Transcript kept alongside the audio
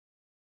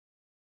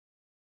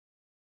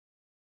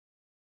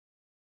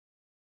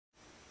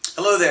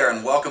Hello there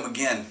and welcome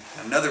again.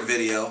 Another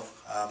video.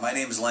 My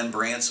name is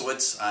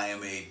Brancewicz. I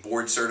am a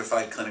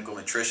board-certified clinical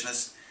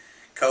nutritionist,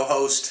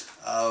 co-host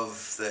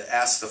of the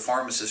Ask the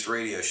Pharmacist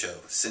radio show,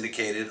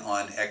 syndicated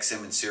on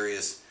XM and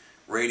Sirius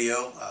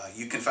radio.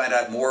 You can find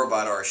out more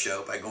about our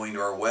show by going to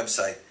our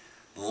website,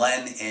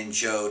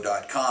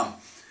 lenandjoe.com.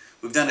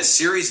 We've done a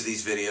series of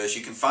these videos.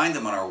 You can find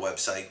them on our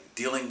website,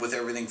 dealing with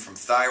everything from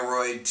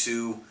thyroid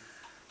to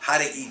how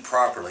to eat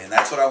properly, and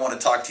that's what I want to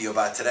talk to you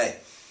about today.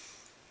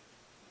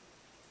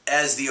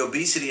 As the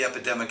obesity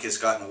epidemic has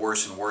gotten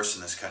worse and worse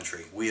in this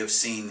country, we have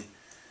seen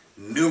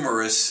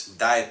numerous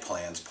diet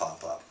plans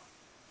pop up.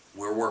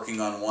 We're working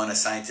on a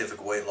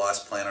scientific weight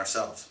loss plan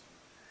ourselves,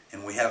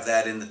 and we have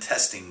that in the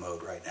testing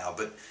mode right now.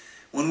 But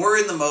when we're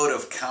in the mode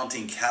of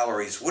counting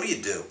calories, what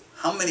do?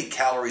 How many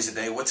calories a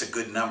day? What's a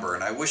good number?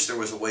 And I wish there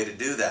was a way to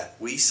do that.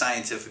 We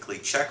scientifically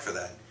check for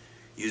that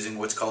using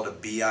what's called a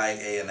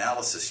BIA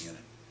analysis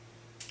unit.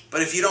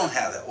 But if you don't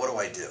have that,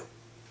 what do?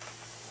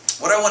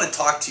 What I want to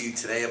talk to you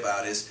today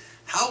about is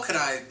how could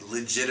I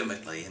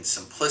legitimately and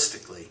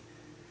simplistically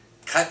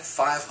cut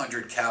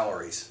 500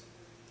 calories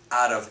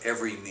out of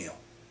every meal?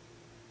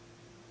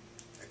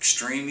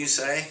 Extreme, you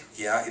say?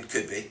 Yeah, it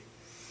could be.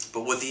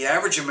 But with the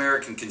average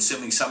American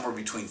consuming somewhere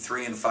between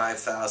 3,000 and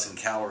 5,000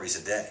 calories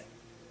a day,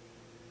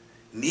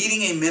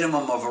 needing a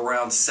minimum of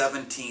around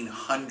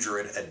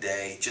 1,700 a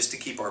day just to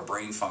keep our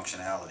brain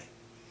functionality.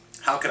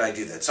 How could I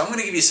do that? So I'm going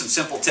to give you some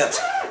simple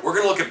tips. We're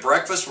going to look at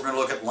breakfast, we're going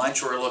to look at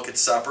lunch, we're going to look at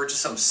supper, just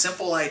some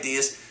simple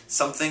ideas,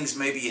 some things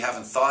maybe you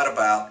haven't thought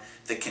about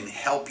that can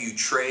help you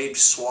trade,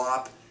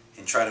 swap,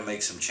 and try to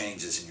make some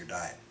changes in your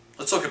diet.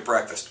 Let's look at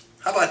breakfast.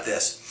 How about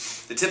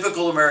this? The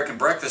typical American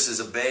breakfast is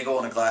a bagel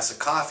and a glass of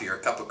coffee or a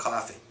cup of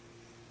coffee.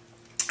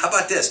 How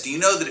about this? Do you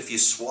know that if you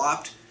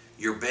swapped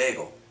your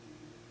bagel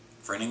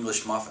for an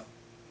English muffin,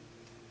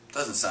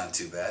 doesn't sound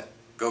too bad.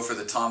 Go for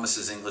the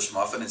Thomas's English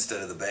muffin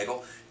instead of the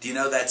bagel. Do you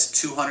know that's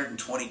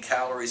 220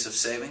 calories of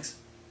savings?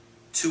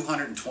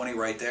 220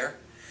 right there.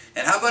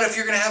 And how about if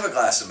you're going to have a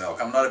glass of milk?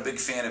 I'm not a big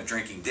fan of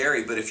drinking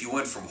dairy, but if you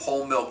went from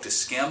whole milk to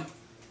skim,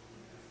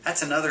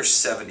 that's another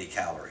 70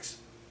 calories.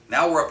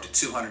 Now we're up to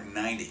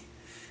 290.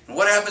 And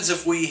what happens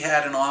if we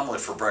had an omelet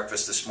for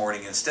breakfast this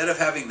morning? Instead of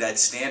having that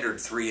standard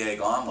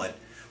 3-egg omelet,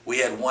 we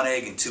had 1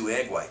 egg and 2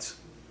 egg whites.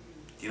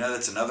 Do you know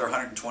that's another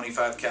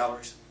 125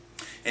 calories?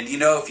 And do you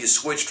know if you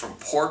switched from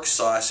pork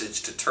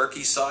sausage to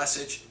turkey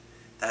sausage,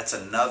 that's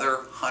another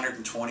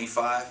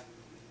 125?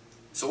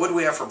 So what do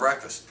we have for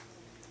breakfast?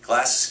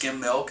 Glass of skim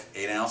milk,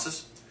 8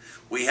 ounces.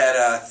 We had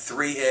a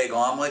 3-egg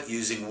omelet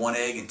using 1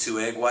 egg and 2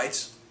 egg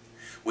whites.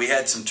 We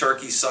had some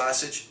turkey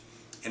sausage,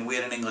 and we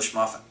had an English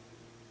muffin.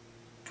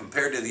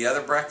 Compared to the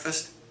other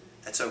breakfast,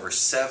 that's over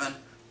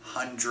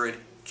 700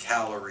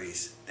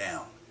 calories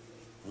down.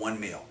 One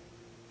meal.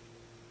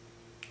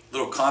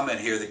 Little comment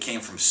here that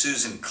came from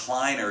Susan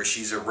Kleiner.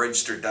 She's a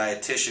registered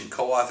dietitian,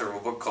 co-author of a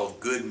book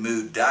called Good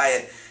Mood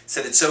Diet.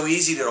 Said it's so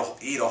easy to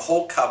eat a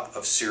whole cup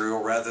of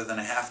cereal rather than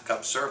a half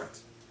cup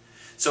servings.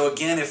 So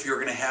again, if you're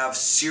going to have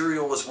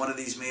cereal as one of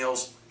these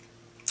meals,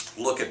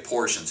 look at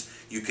portions.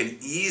 You can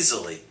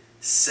easily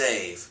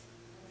save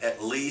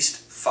at least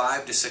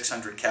 500 to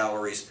 600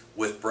 calories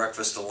with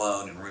breakfast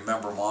alone. And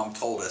remember, Mom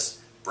told us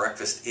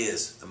breakfast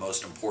is the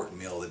most important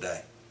meal of the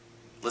day.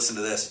 Listen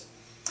to this.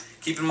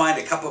 Keep in mind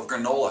a cup of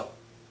granola.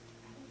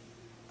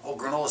 Oh,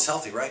 granola's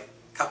healthy, right?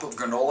 Cup of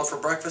granola for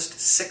breakfast,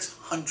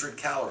 600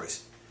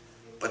 calories.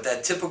 But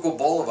that typical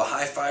bowl of a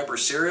high fiber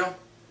cereal,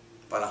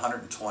 about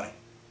 120.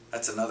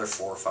 That's another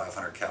 400 or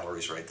 500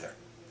 calories right there.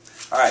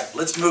 All right,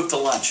 let's move to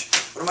lunch.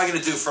 What am I going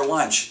to do for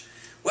lunch?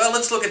 Well,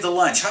 let's look at the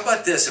lunch. How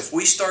about this? If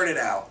we started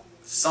out,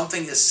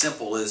 something as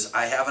simple as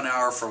I have an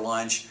hour for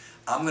lunch,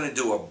 I'm going to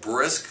do a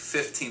brisk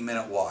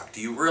 15-minute walk.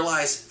 Do you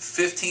realize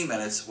 15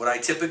 minutes, what I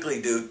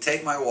typically do,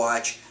 take my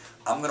watch,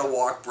 I'm going to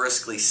walk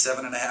briskly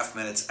 7.5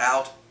 minutes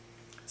out,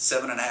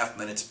 7.5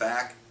 minutes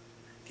back.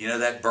 Do you know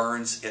that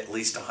burns at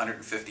least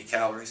 150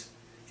 calories?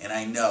 And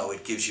I know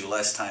it gives you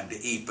less time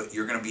to eat, but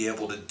you're going to be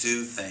able to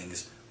do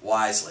things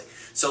wisely.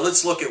 So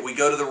let's look at, we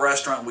go to the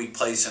restaurant, we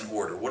place an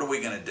order. What are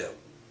we going to do?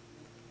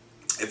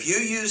 If you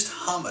used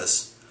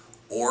hummus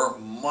or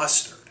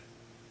mustard,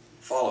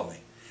 follow me,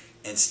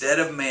 instead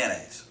of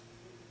mayonnaise,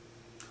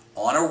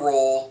 on a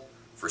roll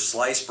for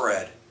sliced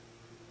bread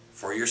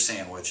for your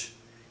sandwich,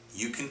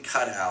 you can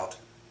cut out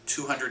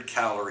 200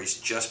 calories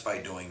just by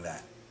doing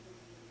that.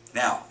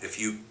 Now, if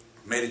you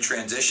made a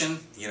transition,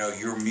 you know,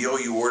 your meal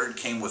you ordered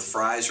came with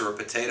fries or a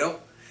potato,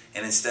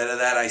 and instead of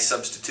that I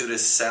substitute a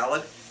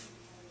salad,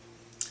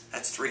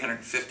 that's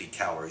 350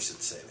 calories in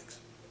savings.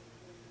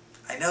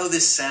 I know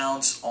this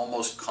sounds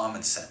almost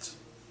common sense,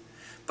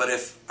 but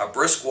if a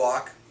brisk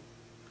walk,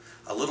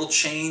 a little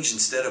change,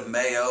 instead of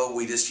mayo,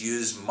 we just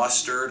use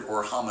mustard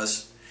or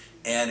hummus,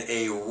 and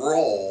a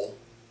roll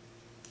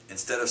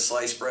instead of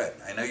sliced bread.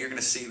 I know you're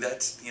going to see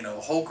that's, you know, a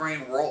whole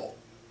grain roll.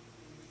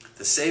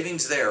 The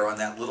savings there on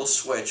that little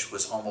switch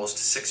was almost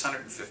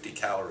 650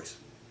 calories.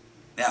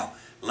 Now,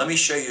 let me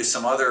show you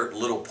some other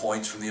little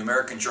points from the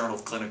American Journal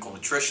of Clinical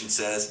Nutrition.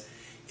 Says,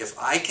 if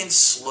I can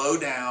slow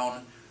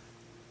down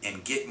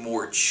and get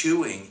more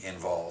chewing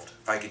involved,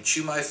 if I can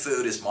chew my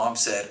food, as Mom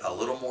said, a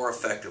little more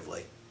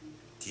effectively,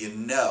 do you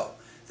know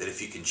that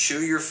if you can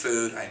chew your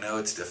food, I know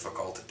it's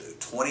difficult to do,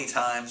 20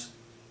 times,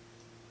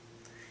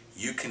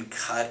 you can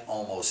cut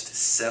almost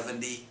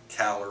 70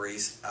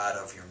 calories out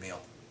of your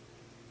meal.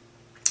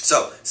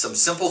 So, some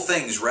simple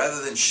things,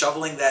 rather than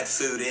shoveling that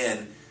food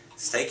in,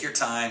 is take your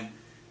time,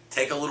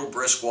 take a little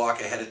brisk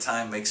walk ahead of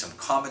time, make some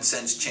common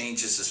sense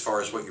changes as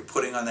far as what you're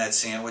putting on that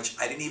sandwich.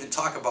 I didn't even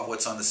talk about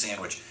what's on the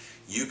sandwich.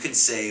 You can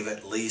save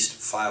at least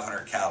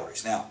 500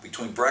 calories. Now,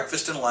 between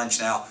breakfast and lunch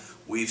now,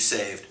 we've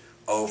saved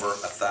over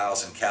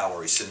 1,000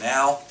 calories. So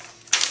now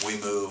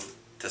we move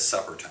to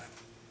supper time.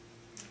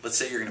 Let's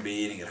say you're going to be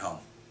eating at home.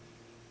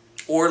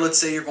 Or let's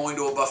say you're going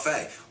to a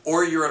buffet.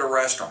 Or you're at a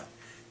restaurant.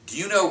 Do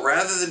you know,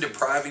 rather than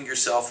depriving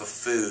yourself of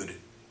food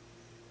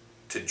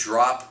to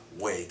drop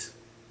weight,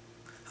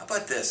 how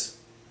about this?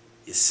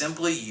 You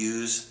simply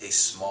use a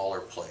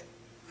smaller plate.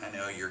 I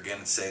know you're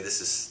going to say this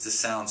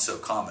sounds so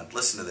common.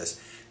 Listen to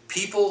this.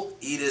 People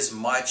eat as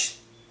much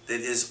that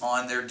is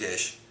on their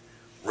dish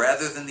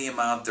rather than the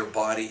amount their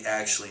body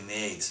actually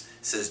needs,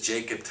 says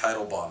Jacob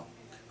Teitelbaum,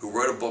 who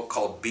wrote a book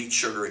called Beat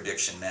Sugar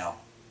Addiction Now.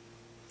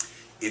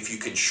 If you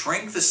can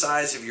shrink the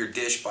size of your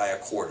dish by a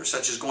quarter,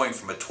 such as going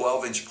from a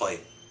 12-inch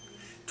plate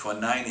to a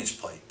 9-inch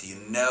plate, do you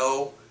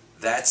know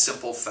that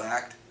simple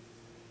fact?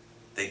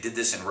 They did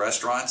this in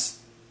restaurants.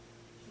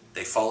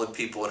 They followed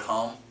people at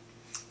home.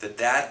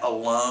 That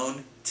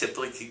alone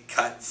typically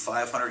cut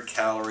 500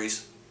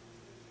 calories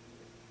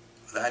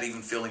without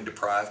even feeling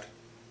deprived.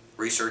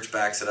 Research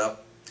backs it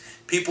up.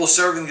 People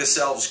serving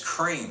themselves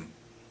cream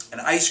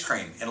and ice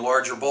cream in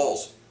larger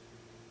bowls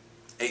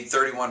ate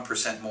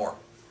 31% more.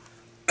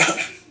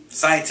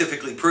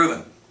 Scientifically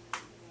proven.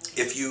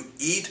 If you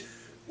eat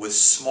with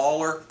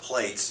smaller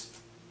plates,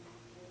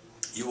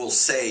 you will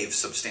save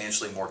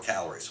substantially more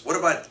calories. What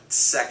about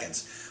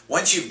seconds?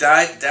 Once you've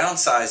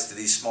downsized to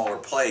these smaller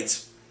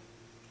plates,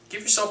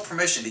 give yourself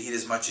permission to eat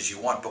as much as you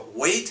want, but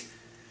wait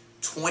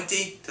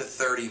 20 to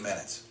 30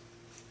 minutes.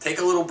 Take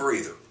a little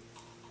breather.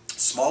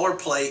 Smaller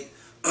plate,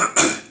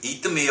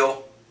 eat the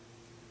meal,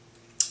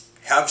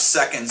 have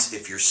seconds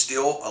if you're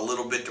still a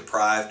little bit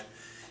deprived.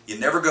 You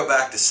never go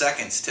back to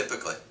seconds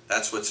typically.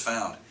 That's what's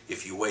found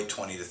if you wait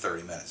 20 to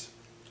 30 minutes.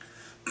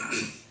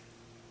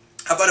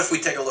 How about if we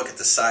take a look at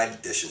the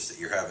side dishes that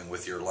you're having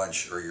with your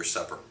lunch or your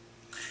supper?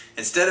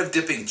 Instead of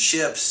dipping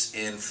chips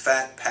in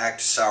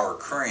fat-packed sour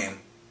cream,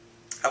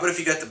 how about if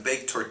you got the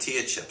baked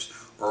tortilla chips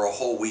or a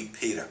whole wheat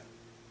pita?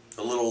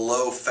 A little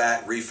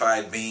low-fat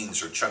refried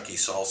beans or chunky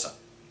salsa.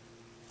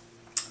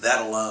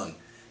 That alone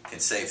can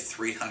save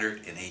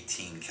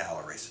 318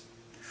 calories.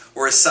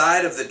 Or a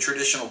side of the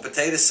traditional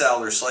potato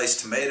salad or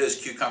sliced tomatoes,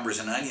 cucumbers,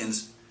 and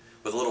onions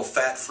with a little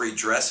fat-free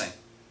dressing.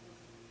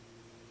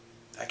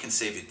 That can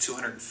save you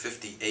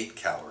 258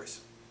 calories.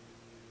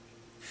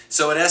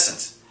 So in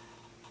essence,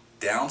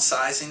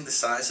 downsizing the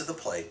size of the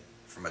plate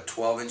from a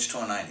 12-inch to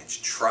a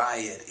 9-inch. Try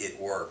it. It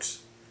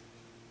works.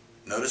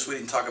 Notice we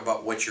didn't talk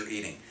about what you're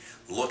eating.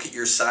 Look at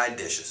your side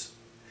dishes.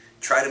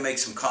 Try to make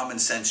some common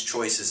sense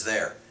choices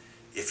there.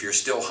 If you're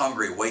still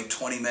hungry, wait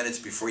 20 minutes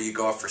before you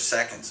go off for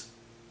seconds.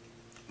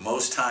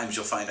 Most times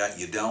you'll find out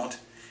you don't.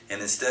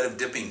 And instead of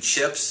dipping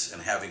chips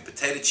and having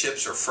potato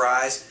chips or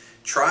fries,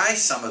 try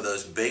some of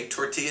those baked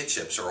tortilla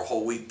chips or a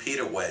whole wheat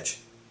pita wedge.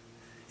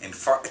 And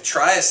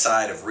try a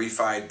side of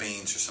refried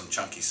beans or some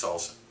chunky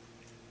salsa.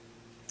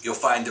 You'll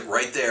find that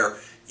right there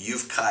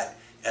you've cut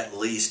at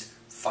least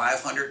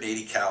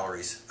 580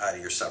 calories out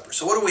of your supper.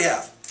 So what do we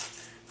have?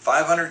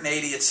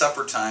 580 at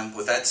supper time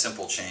with that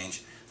simple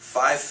change,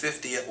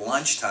 550 at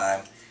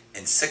lunchtime,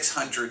 and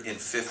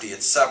 650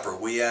 at supper.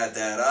 We add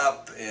that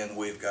up and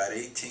we've got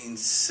 18,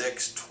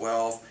 6,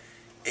 12,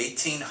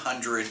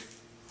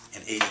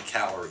 1,880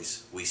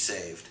 calories we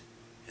saved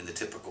in the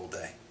typical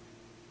day.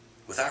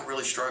 Without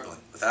really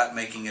struggling, without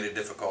making it a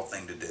difficult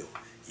thing to do.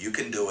 You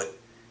can do it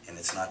and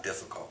it's not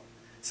difficult.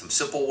 Some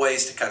simple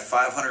ways to cut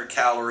 500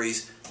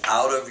 calories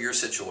out of your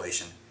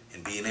situation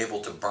and being able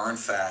to burn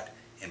fat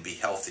and be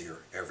healthier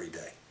every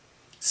day.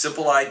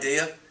 Simple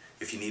idea.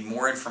 If you need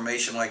more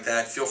information like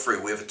that, feel free.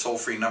 We have a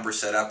toll-free number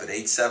set up at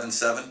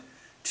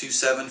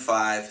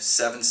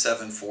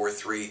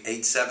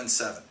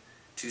 877-275-7743,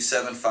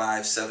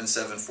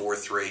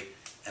 877-275-7743,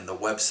 and the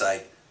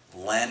website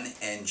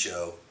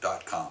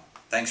lenandjoe.com.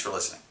 Thanks for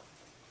listening.